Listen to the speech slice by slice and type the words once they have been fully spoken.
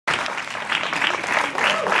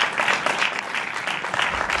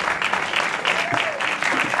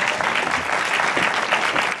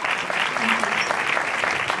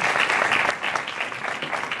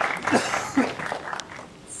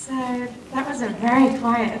was a very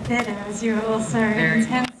quiet theatre as you were all so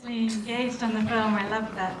intensely engaged on the film. I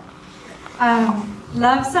loved that.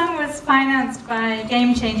 LOVESONG was financed by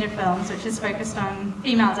Game Changer Films, which is focused on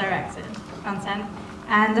female-directed content.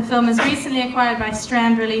 And the film is recently acquired by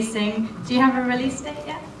Strand Releasing. Do you have a release date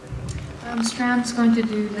yet? Strand's going to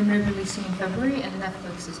do the releasing in February, and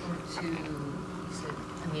Netflix is going to release it,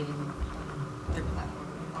 their platform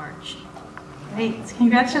in March. Great,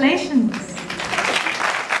 congratulations.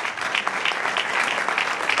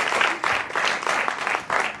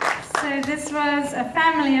 So this was a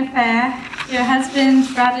family affair. Your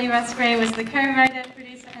husband, Bradley Russ Gray, was the co-writer,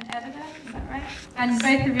 producer, and editor, is that right? And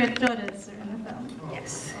both of your daughters are in the film.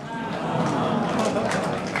 Yes.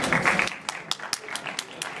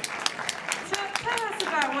 So tell us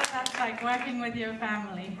about what that's like, working with your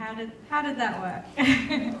family. How did that work?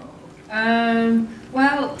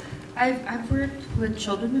 Well, I've worked with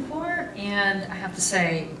children before, and I have to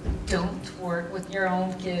say, don't work with your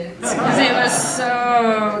own kids, because it was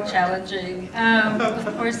so challenging.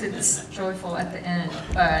 Of course, it's joyful at the end,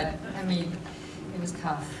 but I mean, it was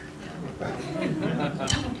tough. Don't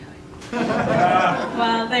do it.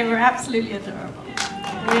 Well, they were absolutely adorable.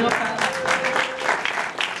 Real fun.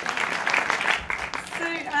 So,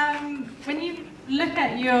 when you look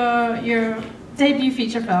at your debut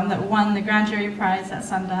feature film that won the Grand Jury Prize at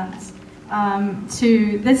Sundance,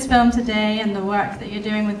 to this film today and the work that you're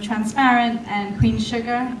doing with Transparent and Queen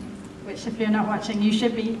Sugar, which if you're not watching, you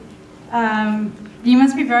should be, you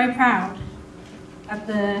must be very proud of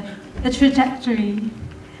the trajectory.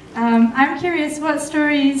 I'm curious what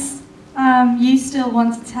stories you still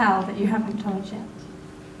want to tell that you haven't told yet.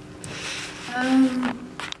 I'm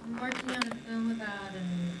working on a film about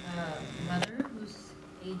a mother who's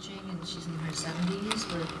aging, and she's in her 70s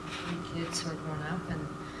with 3 kids who are grown up, and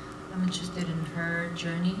I'm interested in her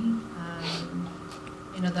journey,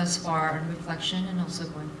 thus far in reflection and also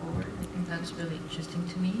going forward. I think that's really interesting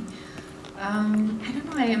to me. I don't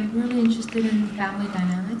know, I am really interested in family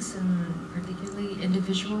dynamics, and particularly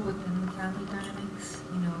individual within the family dynamics,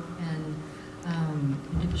 and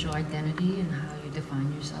individual identity and how you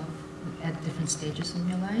define yourself at different stages in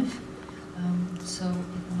your life. So,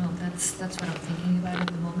 that's what I'm thinking about at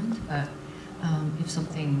the moment, but if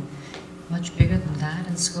something much bigger than that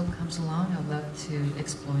and scope comes along, I'd love to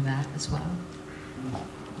explore that as well.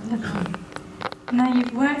 Wonderful. Now,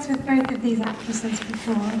 you've worked with both of these actresses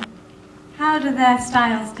before. How do their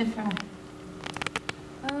styles differ?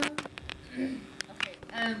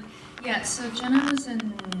 Yeah, so Jenna was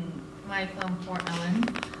in my film For Ellen,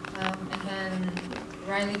 and then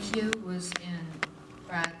Riley Q was in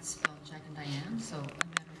Brad's film Jack and Diane, so I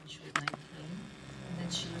met her when she was 19, and then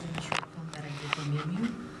she was in a short film that I did for Mew Mew.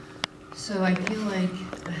 So I feel like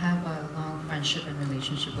I have a long friendship and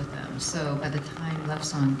relationship with them. So by the time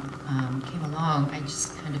LOVESONG came along, I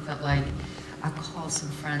just kind of felt like I'll call some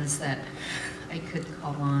friends that I could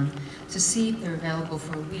call on to see if they're available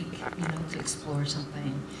for a week, to explore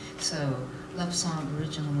something. So LOVESONG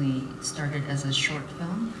originally started as a short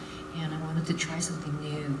film, and I wanted to try something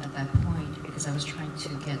new at that point because I was trying to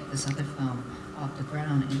get this other film off the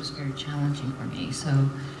ground, and it was very challenging for me. So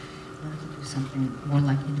I wanted to do something more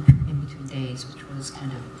like In Between Days, which was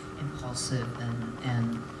kind of impulsive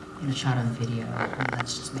and shot on video, and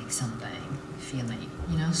let's just make something feeling,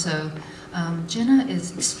 So Jenna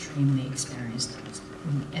is extremely experienced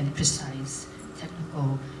and precise,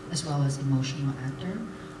 technical, as well as emotional actor.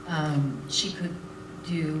 She could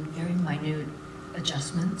do very minute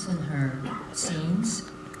adjustments in her scenes,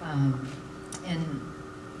 and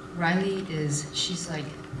Riley she's like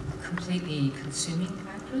a completely consuming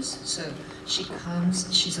actress, so she comes,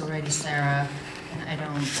 she's already Sarah, and I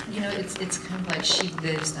don't, it's kind of like she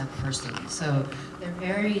lives that person. So they're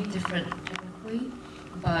very different technically,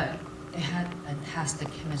 but they had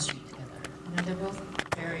fantastic chemistry together. They're both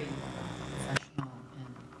very professional and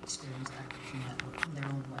experienced actors in their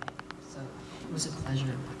own way. So it was a pleasure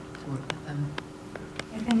to work with them.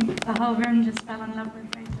 I think the whole room just fell in love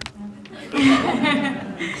with both of them.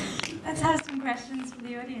 Let's have some questions for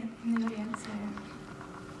the audience. So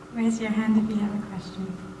raise your hand if you have a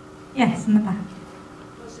question. Yes, in the back.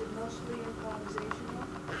 Was it mostly improvisational?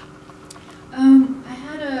 I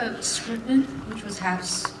had a scripted, which was half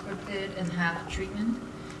scripted and half treatment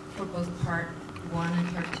for both part 1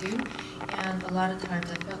 and part 2. And a lot of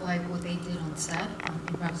times I felt like what they did on set,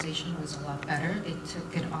 improvisation was a lot better. They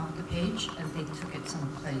took it off the page and they took it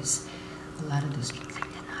someplace. A lot of those scripts I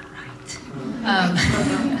did not write.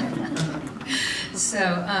 So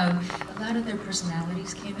a lot of their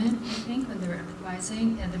personalities came in, I think, when they were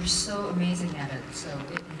improvising, and they were so amazing at it. So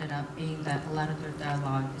it ended up being that a lot of their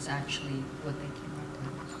dialogue is actually what they came up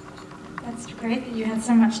with. That's great that you had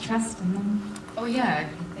so much trust in them. Oh yeah,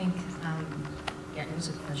 I think, yeah, it was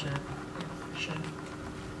a pleasure, yeah, for sure.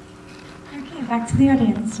 Okay, back to the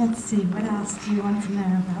audience. Let's see, what else do you want to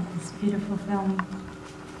know about this beautiful film?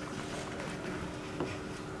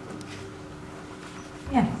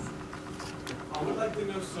 Yes. I would like to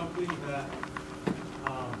know something that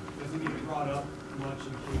doesn't get brought up much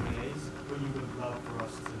in Q&As, but you would love for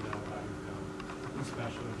us to know about your film. Something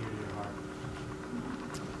special and dear to your heart.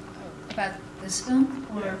 About this film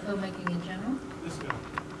or filmmaking in general? This film.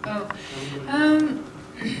 Oh,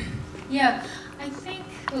 yeah, I think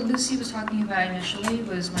what Lucy was talking about initially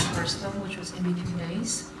was my first film, which was In Between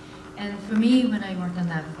Days. And for me, when I worked on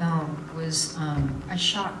that film, was I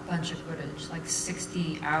shot a bunch of footage, like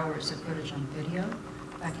 60 hours of footage on video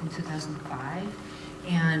back in 2005.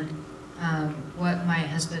 And what my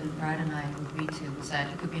husband, Brad, and I agreed to was that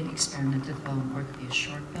it could be an experimental film or it could be a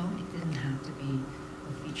short film. It didn't have to be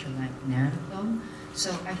a feature-length narrative film. So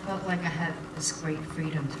I felt like I had this great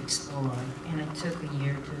freedom to explore, and it took a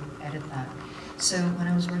year to edit that. So when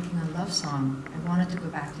I was working on Love Song, I wanted to go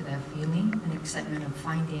back to that feeling and excitement of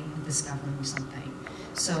finding and discovering something.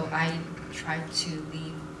 So I tried to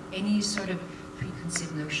leave any sort of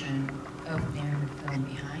preconceived notion of narrative film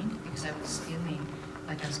behind, because I was feeling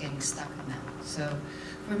like I was getting stuck in that. So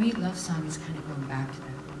for me, Love Song is kind of going back to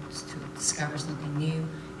that roots, to discover something new,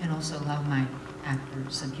 and also allow my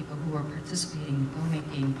actors and people who are participating in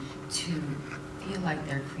filmmaking to feel like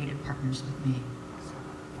they're creative partners with me.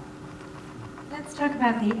 Let's talk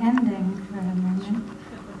about the ending for a moment.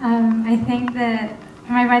 I think that,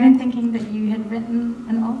 am I right in thinking that you had written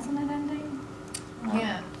an alternate ending? Or?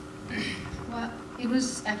 Yeah. Well, it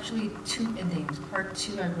was actually 2 endings. Part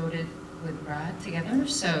 2, I wrote it with Brad together.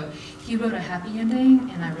 So he wrote a happy ending,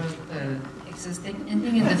 and I wrote the existing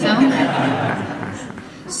ending in the film.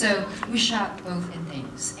 So we shot both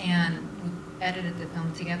endings, and we edited the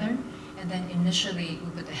film together. And then initially,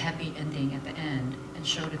 we put the happy ending at the end and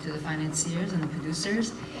showed it to the financiers and the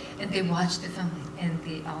producers. And they watched the film, and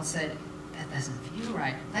they all said, that doesn't feel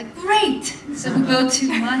right. Like, great! So we go to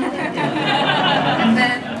my ending. And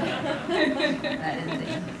then that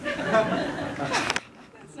ending.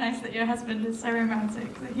 It's nice that your husband is so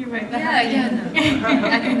romantic that he wrote that. Yeah, no.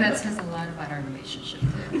 I think that says a lot about our relationship, too.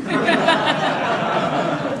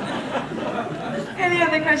 Any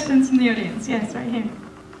other questions from the audience? Yes, right here.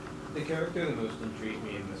 The character that most intrigued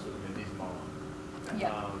me in this was Mindy's mom.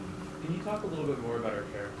 Yeah. Can you talk a little bit more about her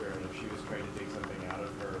character and if she was trying to take something out of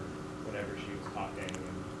her whenever she was talking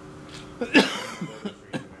and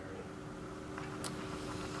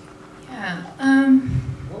Yeah.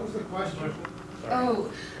 What was the question? Oh,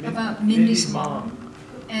 about Mindy's mom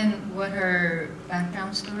and what her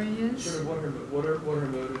background story is. Sort of what her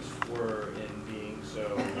motives were in being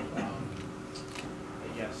so, I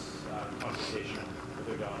guess, confrontational with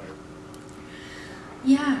her daughter.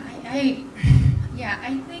 Yeah, I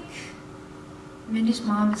think Mindy's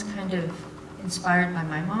mom is kind of inspired by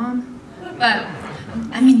my mom, but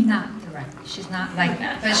I mean not directly. She's not like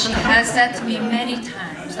that, but she has said to me many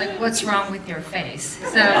times, like, "What's wrong with your face?"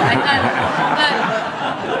 So I thought, but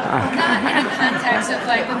not in a context of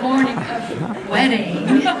like the morning of wedding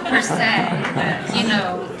per se, but you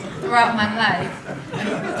know, throughout my life, in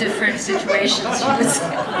different situations, she would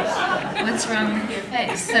say, "What's wrong with your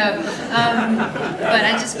face?" So, but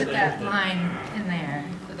I just put that line in there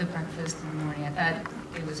for the breakfast in the morning. I thought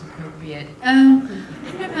it was appropriate. I don't know,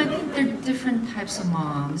 I think there are different types of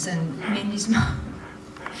moms, and Mindy's mom,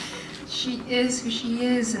 she is who she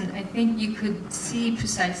is, and I think you could see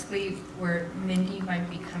precisely where Mindy might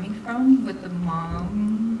be coming from with the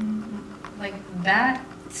mom like that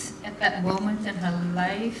at that moment in her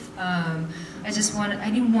life. I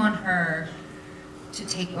didn't want her to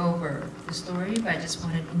take over the story, but I just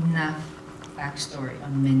wanted enough backstory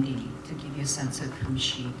on Mindy to give you a sense of who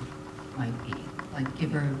she might be, like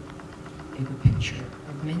give her a bigger picture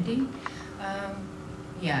of Mindy.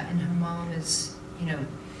 Yeah, and her mom is, you know,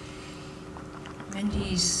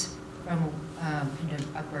 Mindy's from kind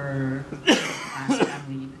of upper class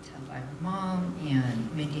family, you could tell by her mom, and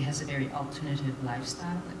Mindy has a very alternative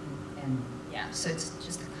lifestyle, and yeah, so it's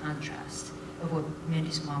just a contrast of what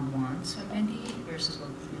Mindy's mom wants from Mindy versus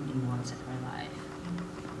what Mindy wants in her life.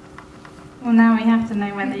 Well, now we have to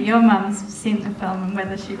know whether your mum's seen the film and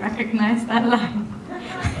whether she recognized that line.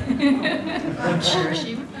 I'm sure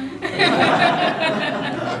she would.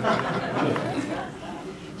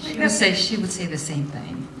 She would say the same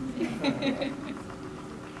thing.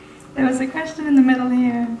 There was a question in the middle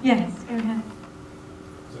here. Yes, go ahead.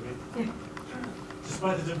 Is it me? Yeah.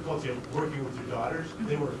 Despite the difficulty of working with your daughters,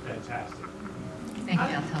 they were fantastic. Thank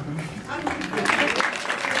you, I'll tell them.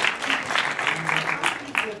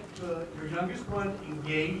 youngest one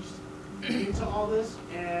engaged into all this,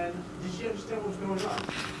 and did she understand what was going on?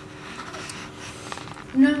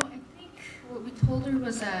 No, I think what we told her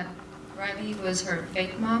was that Riley was her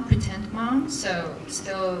fake mom, pretend mom, so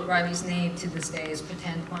still Riley's name to this day is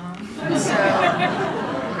pretend mom. So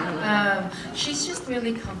she's just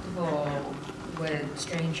really comfortable with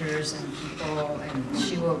strangers and people, and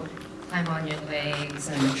she will climb on your legs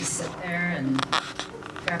and just sit there and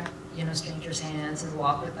grab, you know, strangers' hands and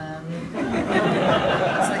walk with them. It's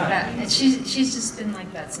like that. And she's just been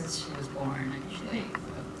like that since she was born, actually.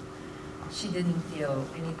 She didn't feel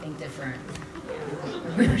anything different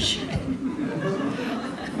when we were shooting.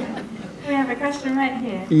 We have a question right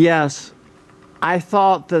here. Yes, I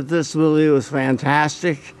thought that this movie was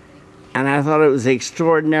fantastic, and I thought it was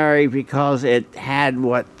extraordinary because it had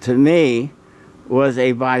what, to me, was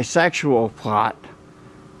a bisexual plot.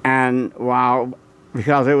 And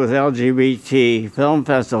because it was LGBT film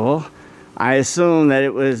festival, I assumed that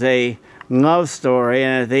it was a love story,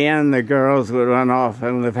 and at the end the girls would run off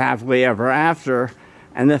and live happily ever after.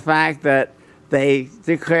 And the fact that they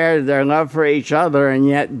declared their love for each other and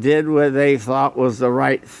yet did what they thought was the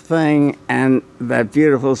right thing, and that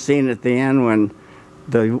beautiful scene at the end when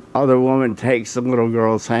the other woman takes the little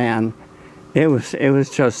girl's hand, it was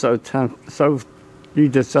just so you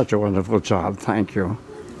did such a wonderful job. Thank you.